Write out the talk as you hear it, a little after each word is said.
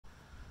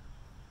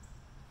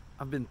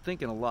I've been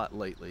thinking a lot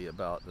lately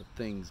about the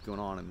things going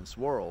on in this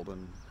world,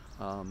 and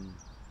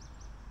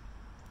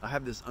I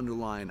have this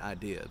underlying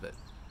idea that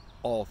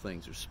all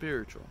things are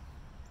spiritual.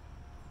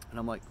 And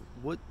I'm like,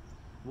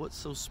 what's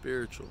so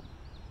spiritual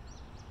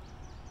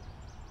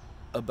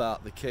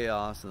about the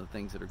chaos and the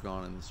things that are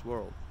going on in this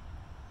world?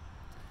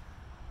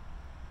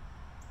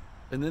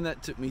 And then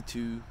that took me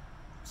to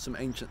some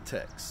ancient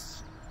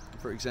texts.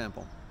 For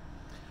example,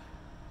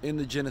 in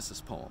the Genesis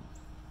poem,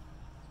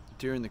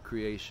 during the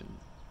creation,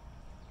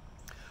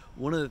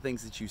 one of the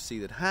things that you see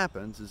that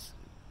happens is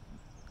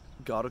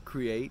God will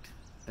create,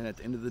 and at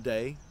the end of the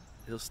day,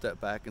 he'll step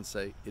back and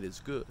say, it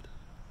is good.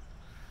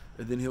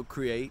 And then he'll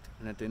create,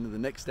 and at the end of the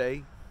next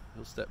day,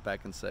 he'll step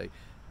back and say,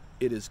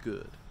 it is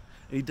good.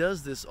 And he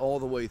does this all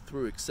the way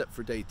through except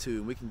for day 2,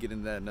 and we can get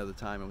into that another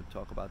time and we can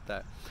talk about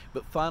that.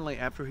 But finally,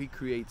 after he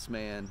creates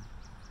man,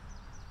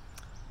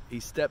 he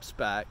steps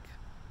back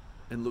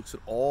and looks at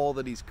all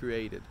that he's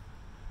created,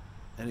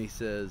 and he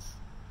says,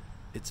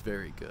 it's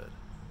very good.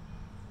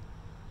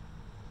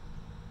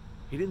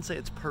 He didn't say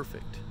it's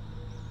perfect.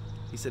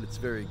 He said it's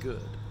very good.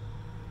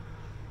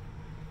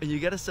 And you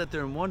got to sit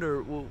there and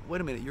wonder, well,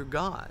 wait a minute, you're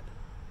God.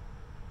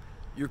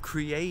 You're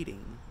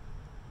creating.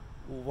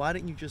 Well, why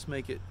didn't you just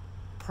make it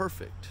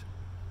perfect?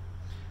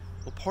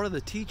 Well, part of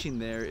the teaching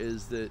there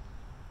is that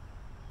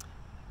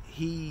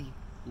he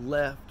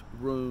left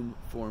room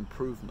for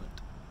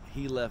improvement.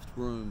 He left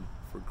room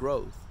for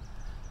growth.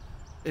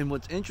 And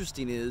what's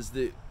interesting is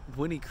that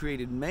when he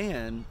created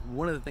man,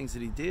 one of the things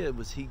that he did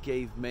was he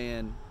gave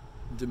man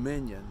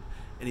dominion,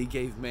 and he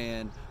gave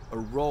man a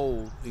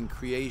role in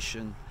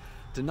creation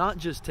to not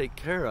just take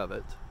care of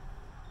it,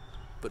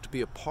 but to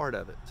be a part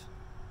of it.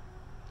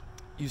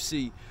 You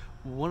see,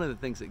 one of the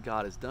things that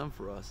God has done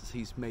for us is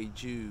he's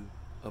made you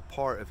a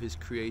part of his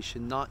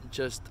creation, not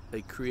just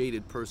a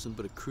created person,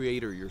 but a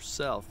creator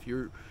yourself.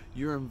 You're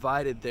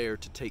invited there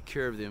to take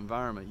care of the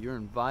environment. You're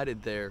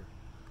invited there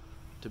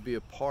to be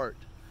a part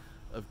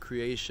of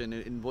creation.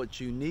 And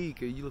what's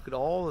unique, you look at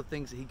all the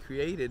things that he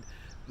created,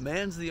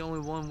 man's the only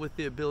one with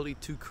the ability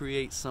to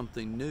create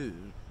something new.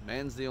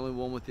 Man's the only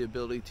one with the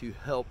ability to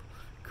help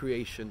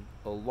creation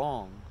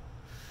along.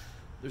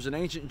 There's an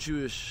ancient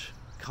Jewish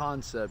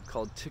concept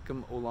called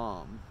Tikkun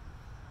Olam,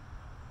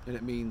 and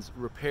it means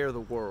repair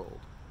the world.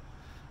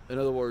 In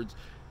other words,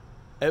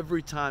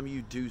 every time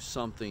you do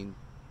something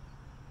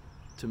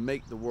to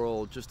make the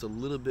world just a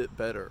little bit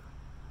better,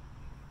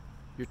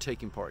 you're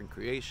taking part in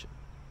creation.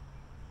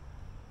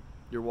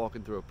 You're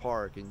walking through a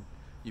park and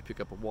you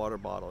pick up a water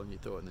bottle and you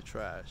throw it in the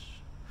trash.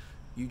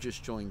 You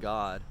just join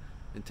God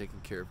in taking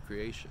care of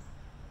creation.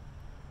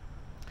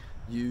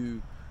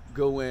 You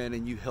go in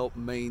and you help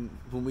when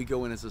we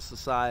go in as a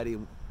society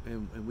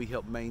and we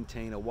help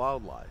maintain a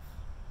wildlife,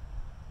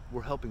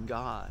 we're helping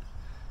God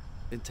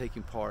in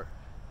taking part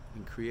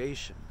in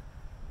creation.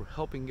 We're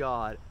helping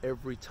God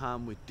every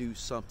time we do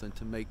something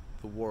to make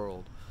the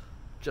world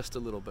just a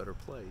little better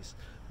place.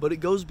 But it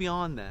goes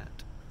beyond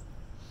that.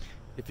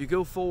 If you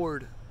go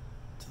forward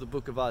to the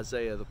book of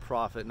Isaiah, the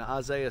prophet, now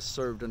Isaiah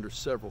served under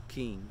several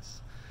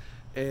kings,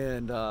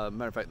 and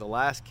matter of fact, the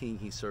last king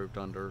he served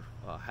under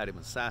had him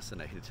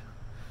assassinated.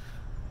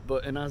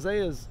 But in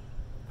Isaiah's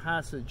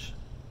passage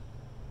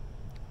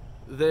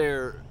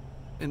there,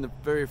 in the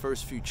very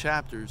first few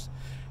chapters,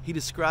 he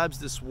describes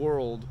this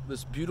world,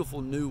 this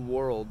beautiful new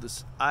world,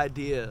 this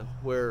idea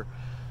where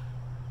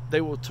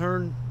they will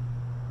turn,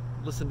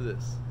 listen to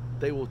this,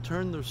 they will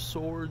turn their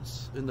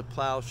swords into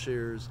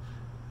plowshares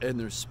and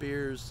their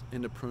spears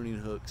into pruning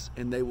hooks,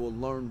 and they will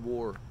learn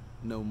war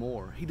no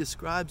more. He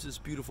describes this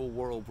beautiful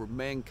world where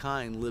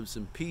mankind lives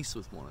in peace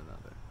with one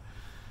another.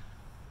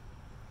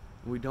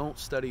 We don't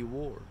study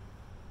war.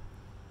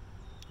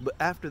 But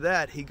after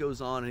that, he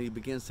goes on and he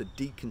begins to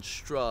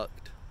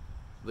deconstruct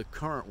the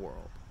current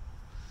world.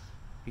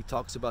 He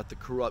talks about the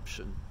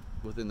corruption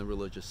within the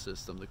religious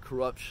system, the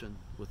corruption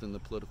within the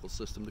political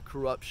system, the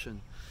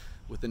corruption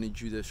within the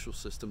judicial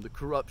system, the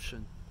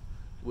corruption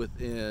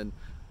within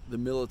the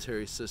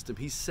military system.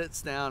 He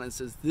sits down and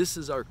says, this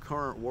is our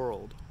current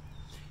world,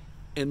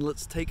 and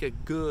let's take a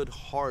good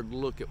hard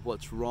look at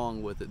what's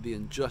wrong with it, the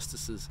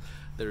injustices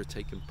that are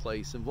taking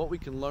place. And what we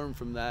can learn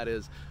from that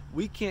is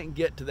we can't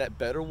get to that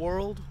better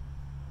world,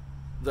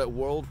 that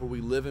world where we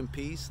live in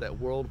peace, that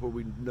world where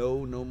we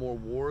know no more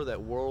war,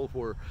 that world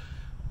where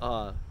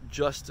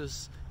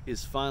justice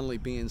is finally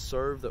being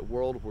served, that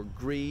world where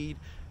greed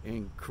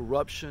and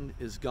corruption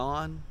is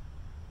gone,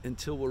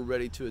 until we're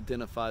ready to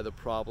identify the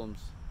problems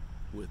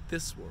with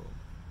this world.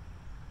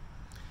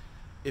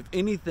 If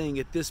anything,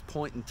 at this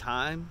point in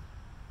time,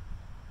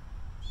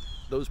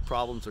 those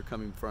problems are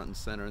coming front and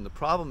center. And the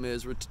problem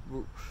is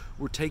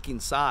we're taking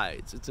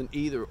sides. It's an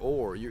either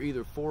or. You're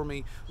either for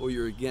me or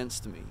you're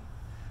against me.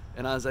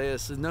 And Isaiah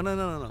says,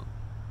 no.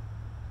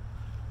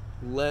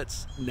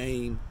 Let's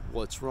name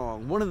what's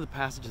wrong. One of the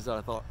passages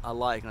that I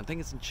like, and I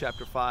think it's in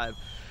chapter 5,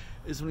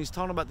 is when he's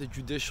talking about the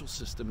judicial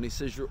system. And he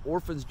says, your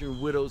orphans and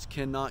your widows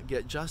cannot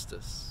get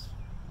justice.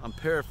 I'm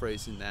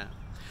paraphrasing that.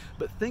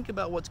 But think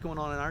about what's going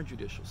on in our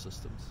judicial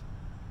systems.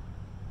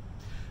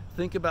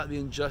 Think about the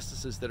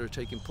injustices that are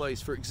taking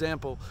place. For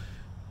example,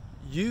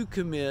 you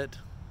commit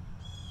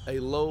a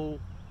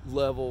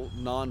low-level,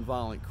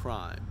 non-violent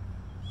crime.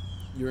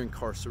 You're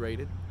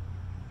incarcerated.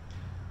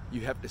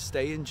 You have to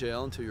stay in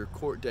jail until your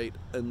court date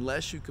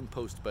unless you can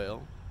post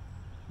bail,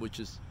 which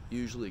is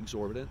usually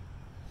exorbitant.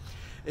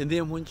 And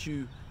then once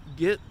you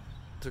get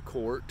to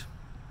court,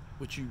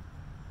 which you,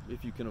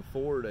 if you can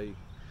afford a,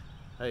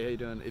 hey, how you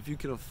doing? If you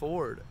can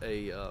afford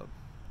a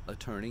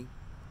attorney,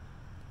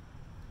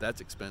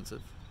 that's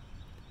expensive.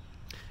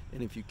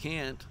 And if you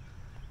can't,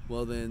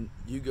 well then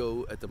you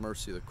go at the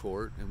mercy of the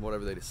court, and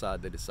whatever they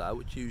decide,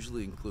 which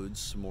usually includes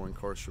some more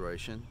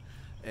incarceration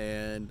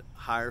and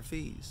higher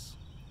fees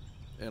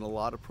and a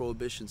lot of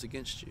prohibitions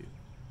against you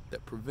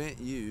that prevent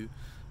you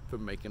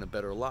from making a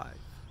better life.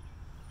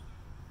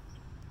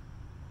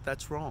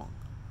 That's wrong.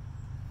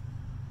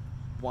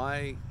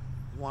 Why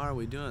are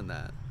we doing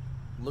that?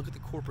 Look at the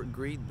corporate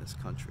greed in this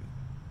country.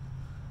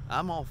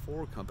 I'm all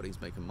for companies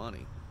making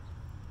money.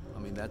 I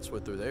mean, that's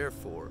what they're there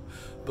for.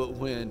 But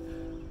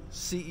when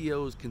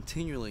CEOs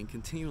continually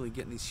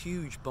getting these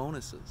huge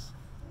bonuses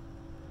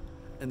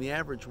and the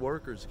average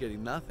worker's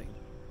getting nothing,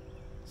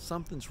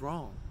 something's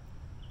wrong.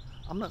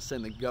 I'm not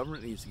saying the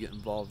government needs to get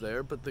involved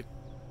there, but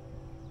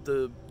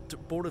the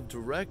board of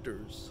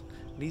directors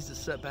needs to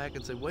step back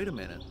and say, wait a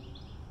minute,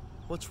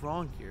 what's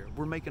wrong here?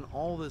 We're making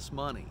all this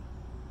money.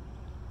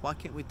 Why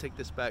can't we take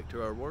this back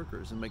to our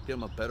workers and make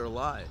them a better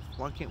life?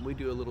 Why can't we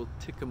do a little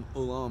tikkun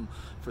olam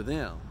for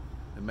them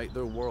and make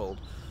their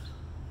world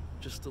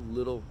just a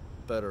little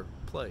better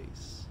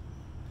place?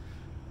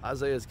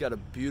 Isaiah's got a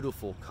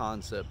beautiful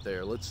concept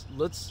there. Let's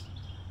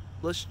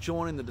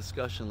join in the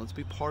discussion. Let's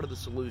be part of the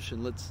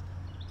solution. Let's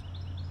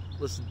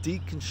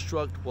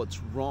deconstruct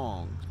what's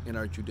wrong in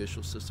our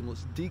judicial system.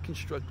 Let's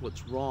deconstruct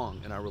what's wrong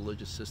in our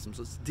religious systems.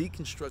 Let's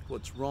deconstruct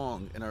what's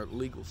wrong in our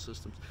legal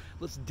systems.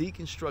 Let's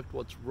deconstruct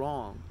what's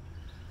wrong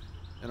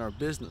in our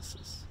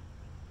businesses.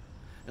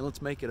 And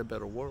let's make it a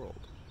better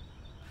world.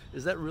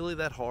 Is that really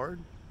that hard?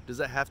 Does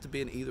that have to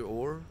be an either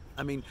or?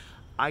 I mean,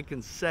 I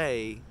can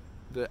say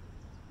that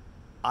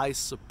I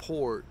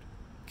support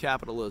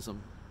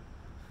capitalism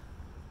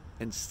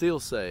and still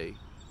say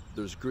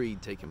there's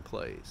greed taking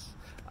place.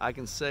 I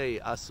can say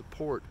I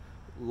support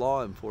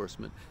law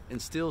enforcement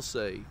and still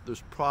say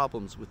there's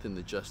problems within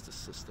the justice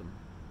system.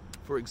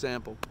 For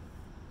example,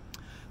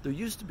 there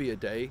used to be a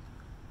day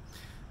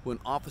when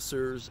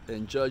officers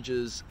and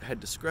judges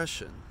had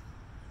discretion,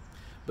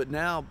 but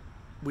now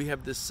we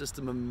have this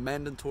system of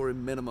mandatory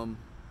minimum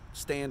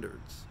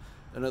standards.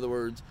 In other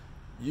words,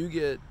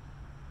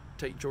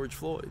 take George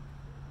Floyd.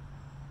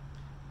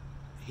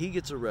 He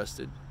gets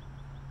arrested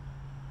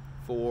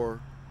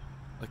for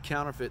a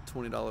counterfeit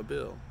 $20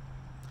 bill.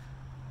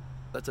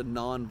 That's a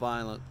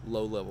non-violent,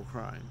 low-level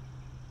crime.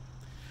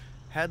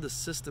 Had the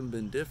system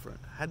been different,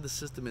 had the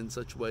system in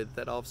such a way that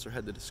that officer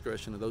had the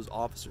discretion, or those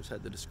officers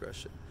had the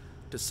discretion,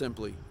 to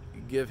simply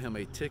give him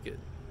a ticket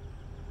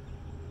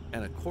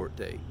and a court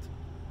date,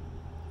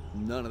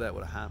 none of that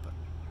would have happened.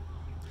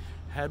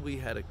 Had we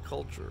had a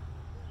culture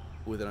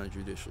within our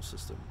judicial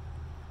system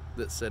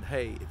that said,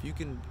 hey, if you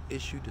can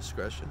issue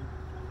discretion,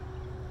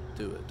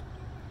 do it,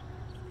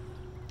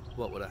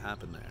 what would have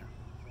happened there?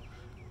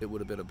 It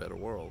would have been a better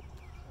world.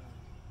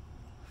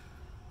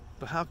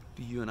 But how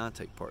do you and I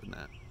take part in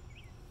that?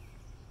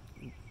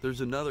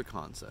 There's another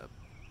concept.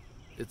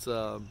 It's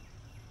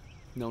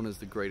known as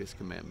the greatest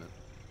commandment.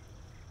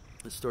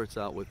 It starts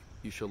out with,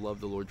 you shall love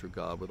the Lord your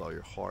God with all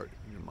your heart,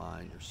 your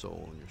mind, your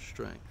soul, and your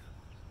strength.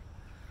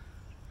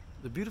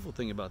 The beautiful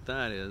thing about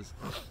that is,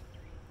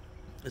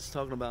 it's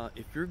talking about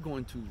if you're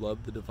going to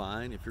love the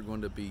divine, if you're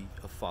going to be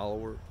a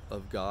follower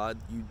of God,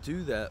 you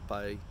do that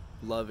by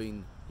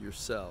loving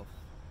yourself.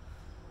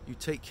 You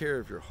take care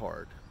of your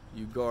heart.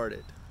 You guard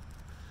it.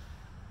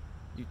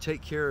 You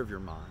take care of your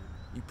mind.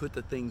 You put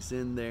the things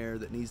in there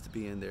that needs to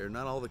be in there.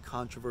 Not all the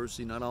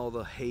controversy, not all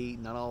the hate,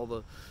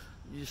 you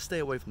just stay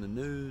away from the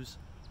news.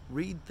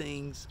 Read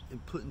things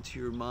and put into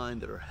your mind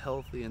that are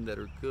healthy and that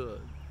are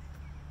good.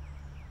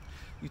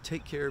 You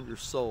take care of your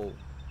soul.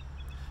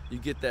 You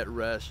get that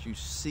rest. You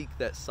seek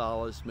that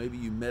solace. Maybe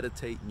you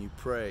meditate and you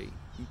pray.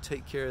 You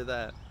take care of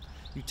that.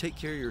 You take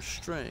care of your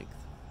strength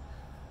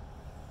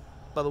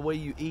by the way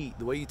you eat,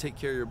 the way you take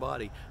care of your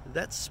body.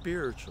 That's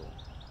spiritual.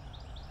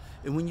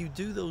 And when you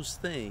do those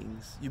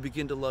things, you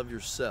begin to love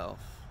yourself.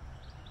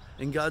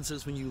 And God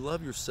says when you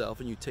love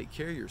yourself and you take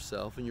care of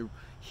yourself and you're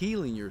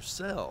healing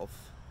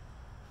yourself,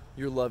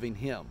 you're loving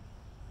Him.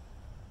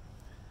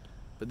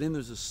 But then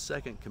there's a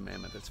second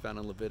commandment that's found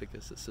in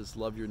Leviticus that says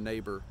love your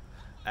neighbor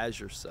as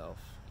yourself.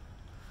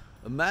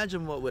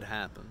 Imagine what would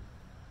happen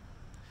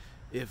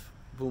if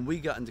when we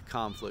got into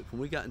conflict, when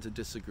we got into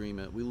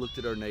disagreement, we looked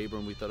at our neighbor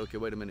and we thought, okay,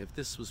 wait a minute, if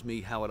this was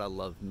me, how would I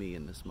love me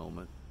in this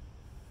moment?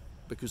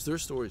 Because their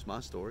story is my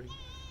story.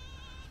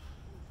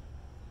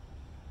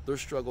 Their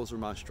struggles are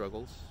my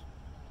struggles.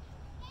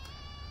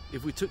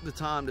 If we took the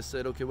time to say,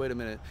 okay, wait a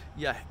minute,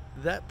 yeah,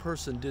 that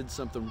person did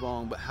something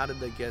wrong, but how did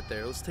they get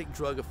there? Let's take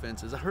drug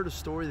offenses. I heard a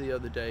story the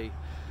other day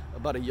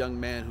about a young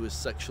man who was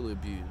sexually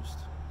abused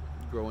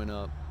growing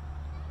up.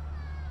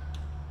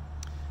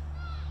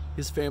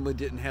 His family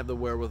didn't have the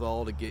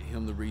wherewithal to get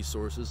him the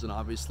resources, and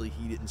obviously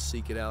he didn't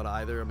seek it out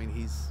either. I mean,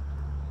 he's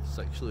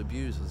sexually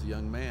abused as a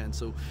young man,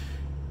 so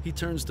he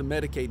turns to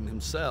medicating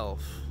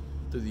himself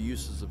through the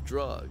uses of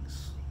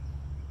drugs.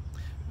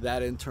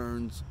 That in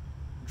turn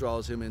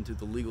draws him into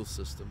the legal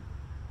system,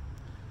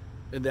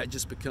 and that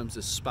just becomes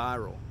a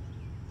spiral.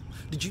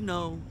 Did you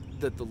know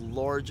that the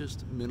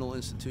largest mental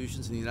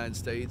institutions in the United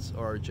States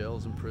are our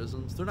jails and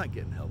prisons? They're not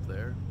getting help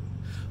there.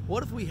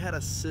 What if we had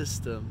a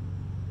system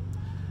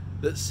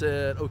that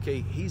said,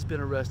 okay, he's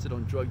been arrested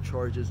on drug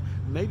charges,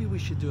 maybe we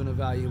should do an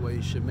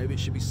evaluation, maybe it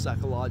should be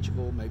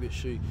psychological, maybe it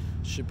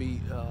should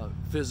be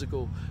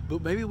physical,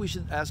 but maybe we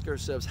should ask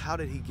ourselves, how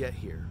did he get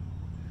here?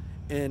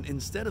 And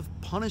instead of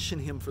punishing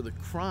him for the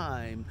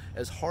crime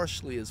as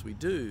harshly as we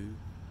do,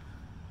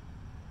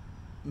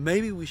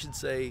 maybe we should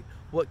say,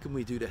 what can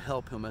we do to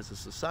help him as a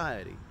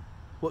society?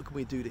 What can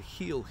we do to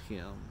heal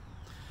him?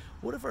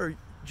 What if our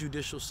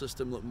judicial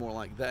system looked more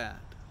like that?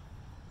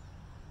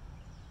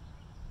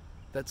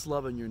 That's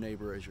loving your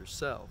neighbor as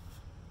yourself.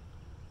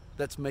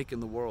 That's making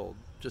the world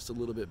just a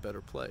little bit better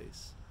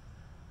place.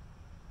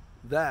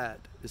 That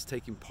is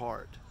taking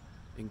part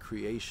in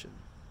creation.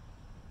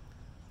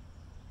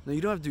 Now,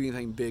 you don't have to do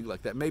anything big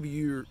like that. Maybe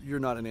you're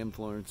not an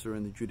influencer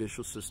in the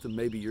judicial system.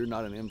 Maybe you're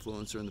not an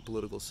influencer in the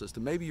political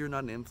system. Maybe you're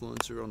not an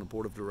influencer on the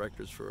board of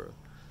directors for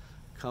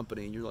a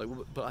company, and you're like,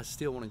 well, but I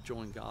still want to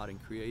join God in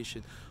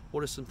creation.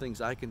 What are some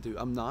things I can do?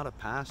 I'm not a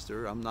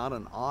pastor. I'm not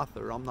an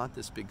author. I'm not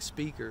this big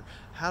speaker.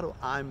 How do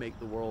I make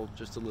the world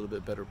just a little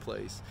bit better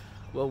place?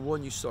 Well,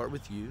 one, you start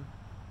with you.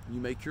 You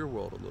make your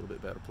world a little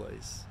bit better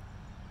place.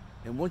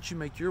 And once you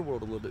make your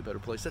world a little bit better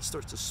place, that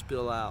starts to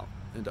spill out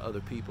into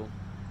other people.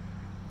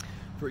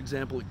 For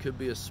example, it could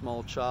be a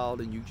small child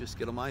and you just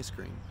get them ice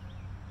cream.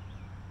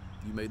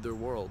 You made their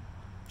world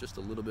just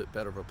a little bit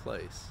better of a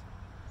place.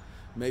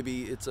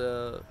 Maybe it's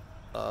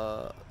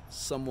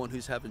someone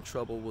who's having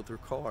trouble with their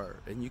car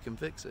and you can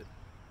fix it,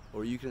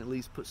 or you can at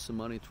least put some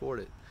money toward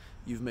it.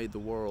 You've made the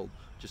world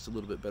just a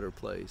little bit better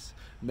place.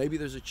 Maybe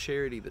there's a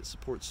charity that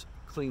supports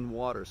clean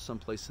water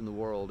someplace in the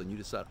world and you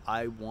decide,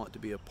 I want to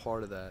be a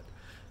part of that.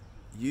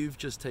 You've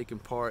just taken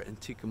part in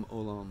Tikkun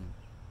Olam.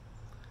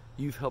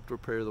 You've helped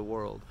repair the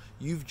world.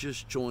 You've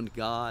just joined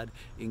God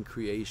in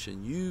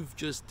creation. You've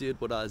just did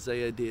what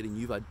Isaiah did, and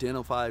you've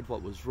identified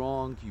what was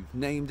wrong, you've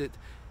named it,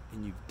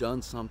 and you've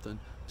done something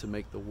to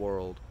make the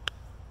world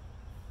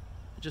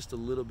just a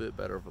little bit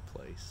better of a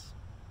place.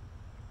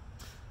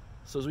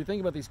 So as we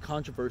think about these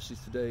controversies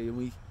today and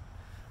we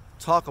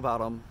talk about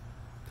them,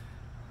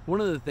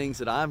 one of the things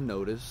that I've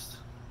noticed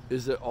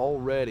is that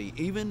already,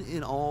 even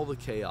in all the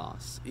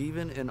chaos,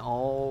 even in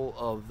all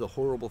of the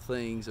horrible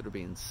things that are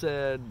being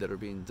said, that are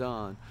being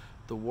done,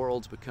 the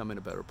world's becoming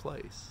a better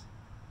place.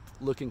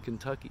 Look in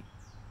Kentucky.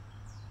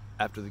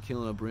 After the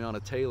killing of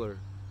Breonna Taylor,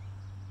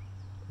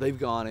 they've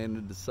gone in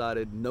and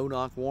decided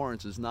no-knock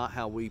warrants is not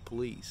how we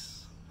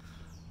police.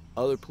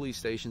 Other police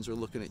stations are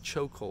looking at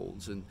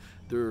chokeholds, and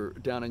they're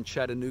down in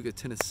Chattanooga,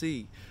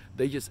 Tennessee.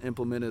 They just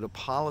implemented a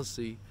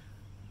policy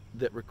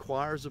that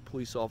requires a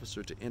police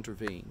officer to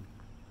intervene.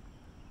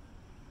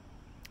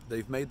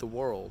 They've made the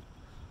world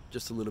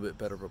just a little bit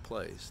better of a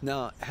place.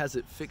 Now, has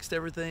it fixed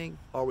everything?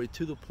 Are we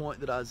to the point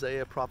that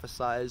Isaiah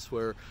prophesies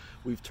where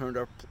we've turned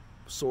our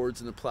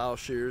swords into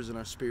plowshares and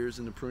our spears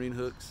into pruning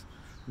hooks?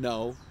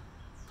 No,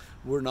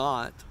 we're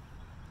not.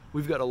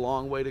 We've got a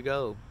long way to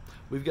go.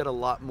 We've got a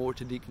lot more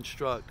to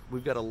deconstruct.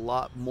 We've got a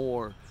lot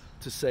more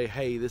to say,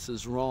 hey, this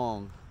is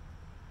wrong.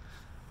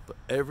 But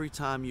every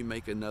time you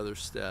make another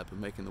step in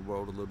making the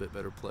world a little bit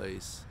better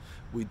place,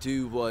 we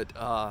do what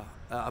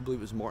I believe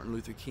it was Martin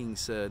Luther King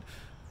said,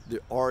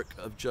 the arc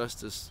of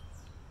justice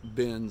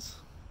bends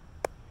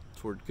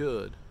toward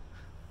good.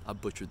 I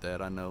butchered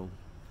that, I know.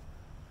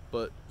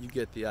 But you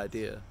get the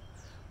idea.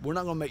 We're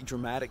not going to make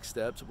dramatic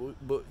steps,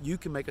 but you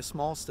can make a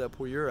small step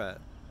where you're at.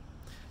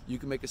 You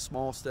can make a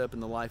small step in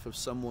the life of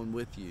someone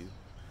with you.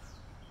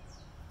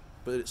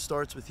 But it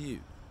starts with you.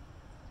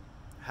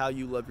 How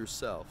you love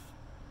yourself.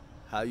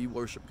 How you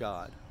worship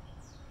God.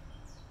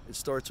 It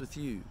starts with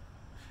you.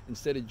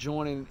 Instead of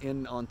joining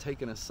in on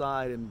taking a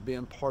side and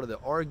being part of the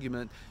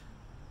argument,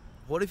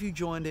 what if you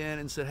joined in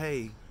and said,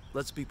 hey,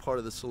 let's be part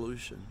of the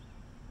solution?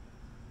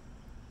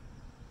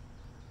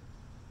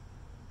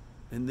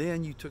 And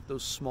then you took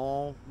those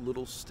small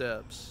little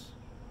steps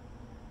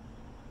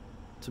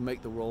to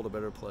make the world a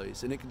better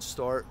place. And it can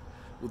start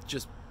with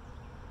just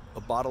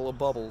a bottle of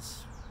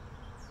bubbles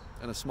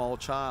and a small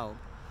child.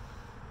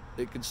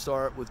 It can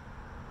start with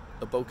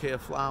a bouquet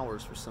of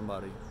flowers for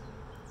somebody.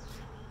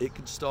 It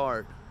could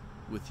start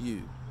with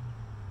you.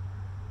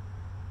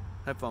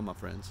 Have fun, my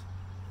friends.